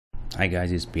Hi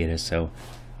guys, it's Peter. So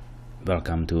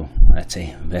welcome to, let's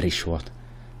say, very short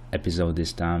episode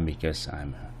this time, because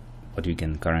what you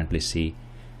can currently see,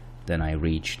 then I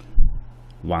reached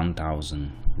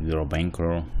 1000 euro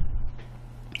bankroll.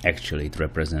 Actually it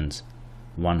represents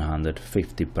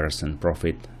 150%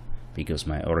 profit, because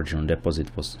my original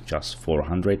deposit was just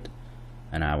 400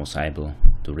 and I was able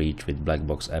to reach with Black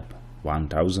Box app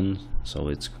 1000. So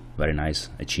it's very nice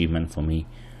achievement for me,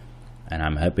 and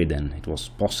I'm happy then it was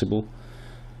possible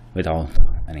without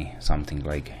any something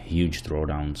like huge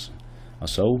drawdowns or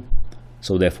so.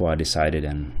 So therefore I decided,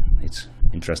 and it's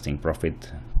interesting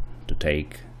profit, to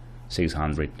take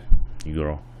 600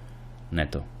 euro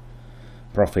netto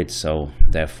profit. So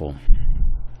therefore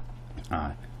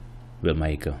I will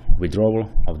make a withdrawal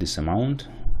of this amount,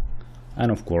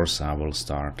 and of course I will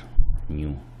start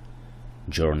new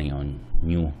journey on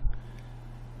new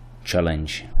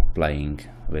challenge playing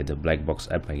with the Black Box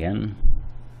app again.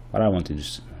 But I wanted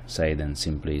to say then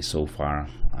simply, so far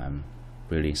I'm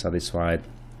really satisfied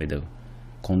with the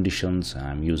conditions.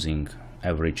 I'm using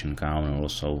average and count, and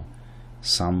also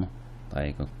some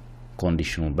like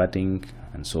conditional betting,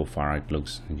 and so far it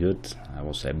looks good. I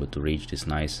was able to reach this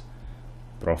nice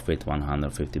profit,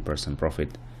 150%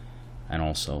 profit, and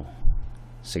also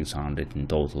 600 in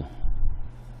total,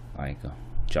 like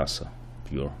just a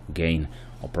pure gain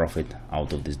or profit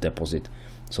out of this deposit.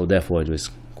 So therefore it was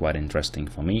quite interesting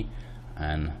for me,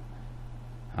 and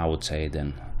I would say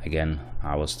then again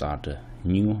I will start a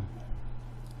new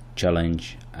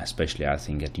challenge, especially I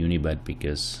think at Unibet,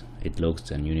 because it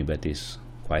looks, and Unibet is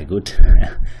quite good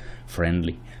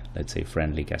friendly, let's say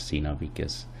friendly casino,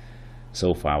 because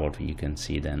so far what you can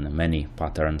see, then many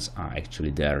patterns are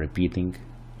actually there repeating.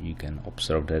 You can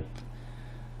observe that,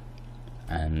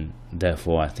 and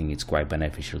therefore I think it's quite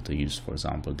beneficial to use, for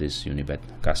example, this Unibet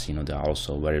casino. They are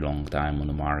also very long time on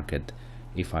the market.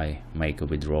 If I make a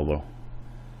withdrawal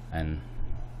and,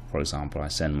 for example, I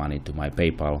send money to my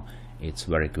PayPal, it's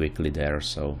very quickly there,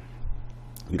 so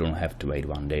you don't have to wait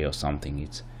one day or something.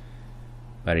 It's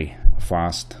very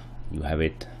fast, you have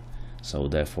it. So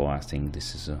therefore I think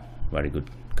this is a very good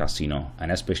casino,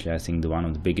 and especially I think one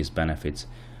of the biggest benefits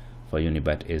for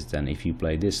Unibet is then if you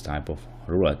play this type of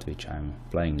roulette, which I'm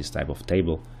playing, this type of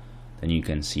table, then you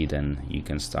can see, then you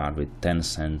can start with 10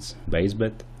 cents base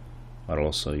bet, but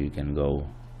also you can go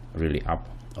really up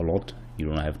a lot. You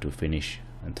don't have to finish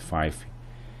at 5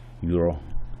 euro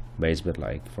base bet,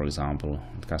 like for example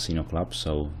at Casino Club.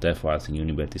 So therefore I think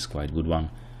Unibet is quite good one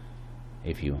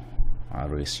if you are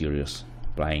really serious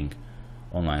playing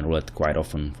online roulette quite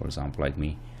often, for example, like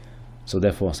me. So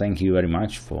therefore thank you very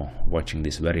much for watching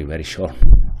this very short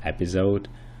episode,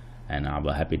 and I'll be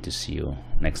happy to see you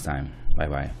next time. Bye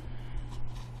bye.